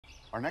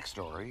Our next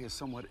story is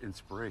somewhat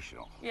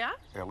inspirational. Yeah?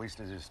 At least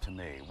it is to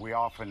me. We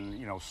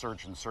often,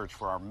 search and search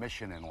for our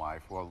mission in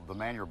life. Well, the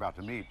man you're about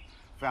to meet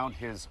found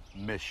his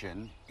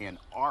mission in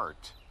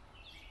art,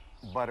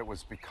 but it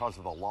was because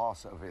of the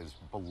loss of his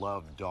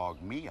beloved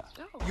dog, Mia.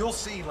 Oh. You'll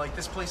see, like,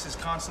 this place is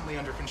constantly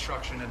under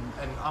construction,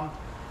 and I'm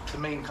the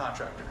main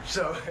contractor,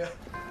 so.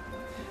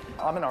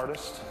 I'm an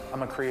artist.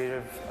 I'm a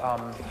creative.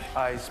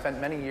 I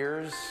spent many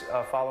years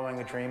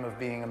following a dream of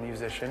being a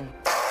musician.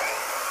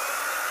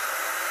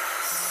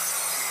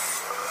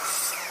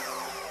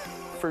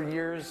 For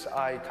years,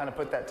 I kind of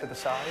put that to the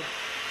side.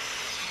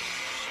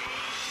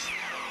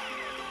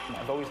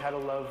 I've always had a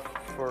love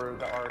for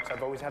the arts.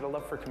 I've always had a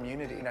love for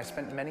community, and I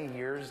spent many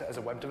years as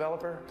a web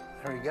developer.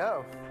 There you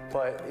go.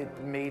 But it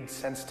made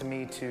sense to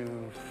me to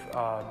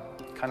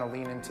kind of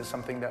lean into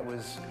something that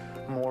was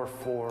more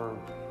for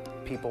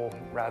people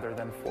rather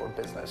than for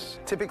business.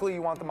 Typically,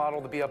 you want the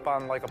model to be up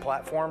on like a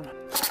platform.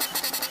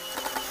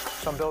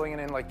 So I'm building it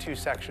in like 2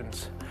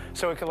 sections.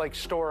 So it could like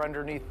store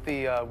underneath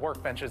the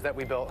workbenches that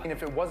we built. And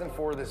if it wasn't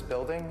for this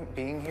building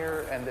being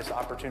here and this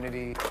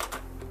opportunity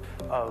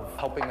of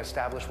helping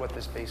establish what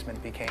this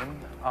basement became,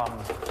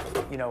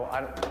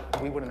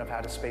 we wouldn't have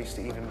had a space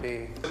to even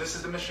be. So this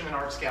is the Mission and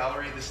Arts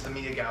Gallery. This is the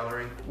Mia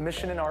Gallery.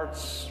 Mission and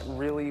Arts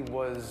really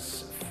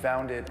was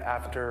founded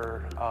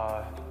after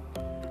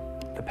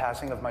the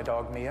passing of my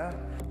dog, Mia.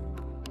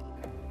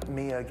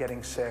 Mia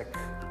getting sick.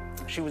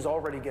 She was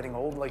already getting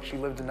old, like she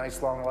lived a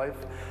nice long life,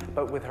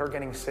 but with her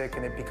getting sick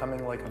and it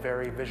becoming like a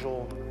very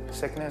visual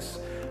sickness,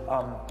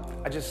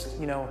 it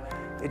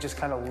just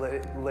kind of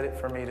lit it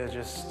for me to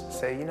just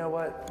say, you know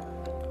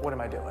what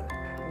am I doing?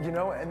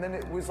 And then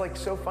it was like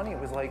so funny. It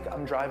was like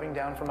I'm driving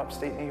down from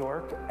upstate New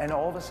York, and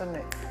all of a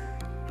sudden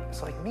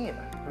it's like Mia,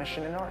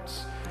 Mission and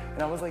Arts.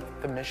 And I was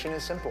like, the mission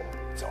is simple,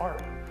 it's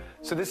art.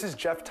 So this is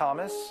Jeff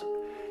Thomas.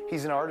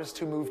 He's an artist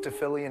who moved to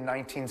Philly in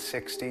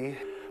 1960,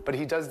 but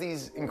he does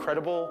these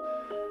incredible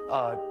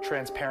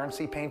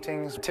transparency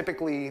paintings.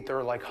 Typically,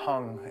 they're like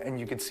hung, and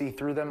you could see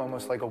through them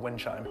almost like a wind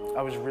chime.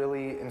 I was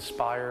really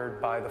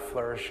inspired by the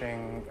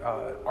flourishing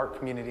art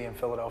community in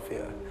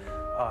Philadelphia.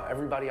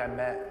 Everybody I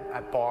met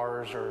at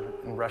bars or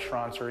in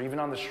restaurants or even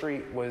on the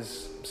street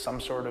was some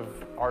sort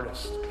of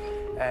artist.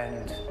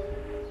 And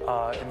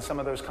in some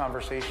of those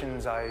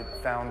conversations, I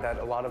found that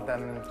a lot of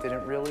them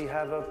didn't really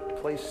have a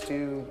place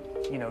to,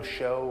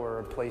 show or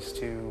a place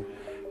to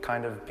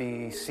kind of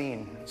be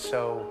seen.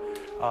 So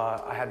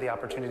I had the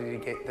opportunity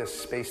to get this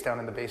space down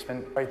in the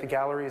basement. Right, the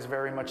gallery is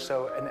very much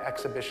so an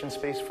exhibition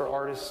space for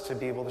artists to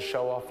be able to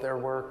show off their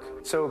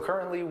work. So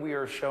currently we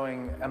are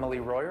showing Emily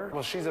Royer.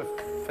 Well, she's a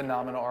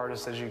phenomenal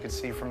artist, as you can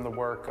see from the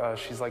work.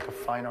 She's like a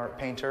fine art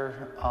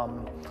painter.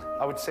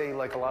 I would say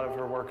like a lot of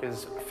her work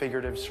is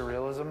figurative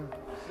surrealism.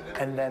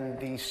 And then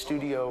the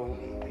studio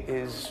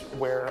is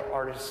where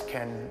artists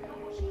can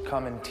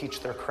come and teach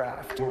their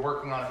craft. We're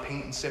working on a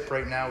paint and sip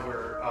right now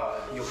where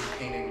you'll be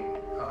painting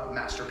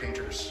master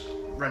painters,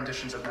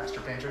 renditions of master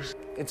painters.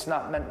 It's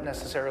not meant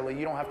necessarily,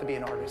 you don't have to be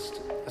an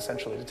artist,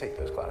 essentially, to take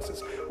those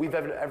classes. We've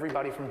had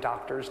everybody from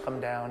doctors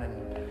come down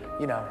and,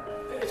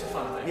 It's a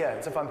fun thing. Yeah,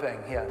 it's a fun thing,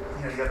 yeah.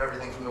 You have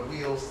everything from the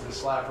wheels to the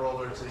slab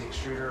roller to the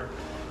extruder.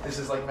 This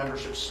is like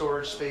membership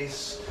storage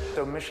space.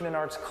 So Mission and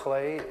Arts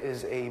Clay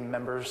is a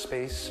member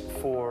space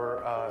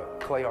for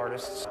clay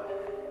artists.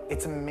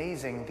 It's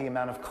amazing the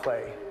amount of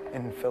clay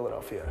in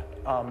Philadelphia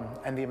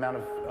and the amount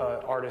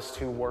of artists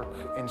who work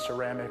in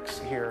ceramics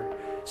here.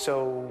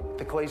 So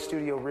the clay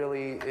studio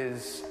really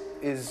is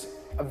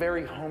a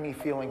very homey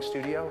feeling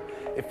studio.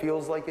 It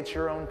feels like it's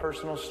your own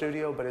personal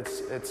studio, but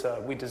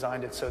we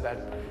designed it so that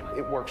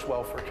it works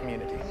well for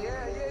community.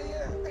 Yeah.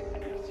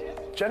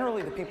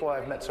 Generally, the people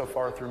I've met so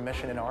far through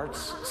Mission and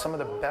Arts, some of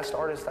the best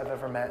artists I've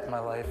ever met in my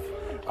life,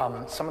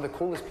 some of the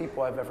coolest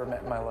people I've ever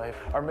met in my life.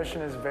 Our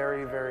mission is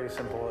very, very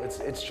simple.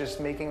 It's just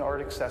making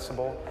art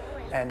accessible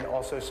and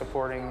also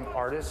supporting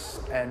artists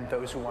and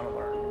those who want to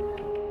learn.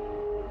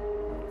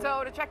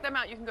 So to check them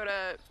out, you can go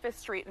to 5th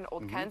Street in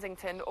Old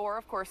Kensington, or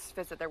of course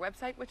visit their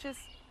website, which is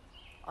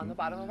on the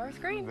bottom of our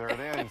screen. There it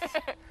is.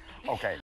 Okay,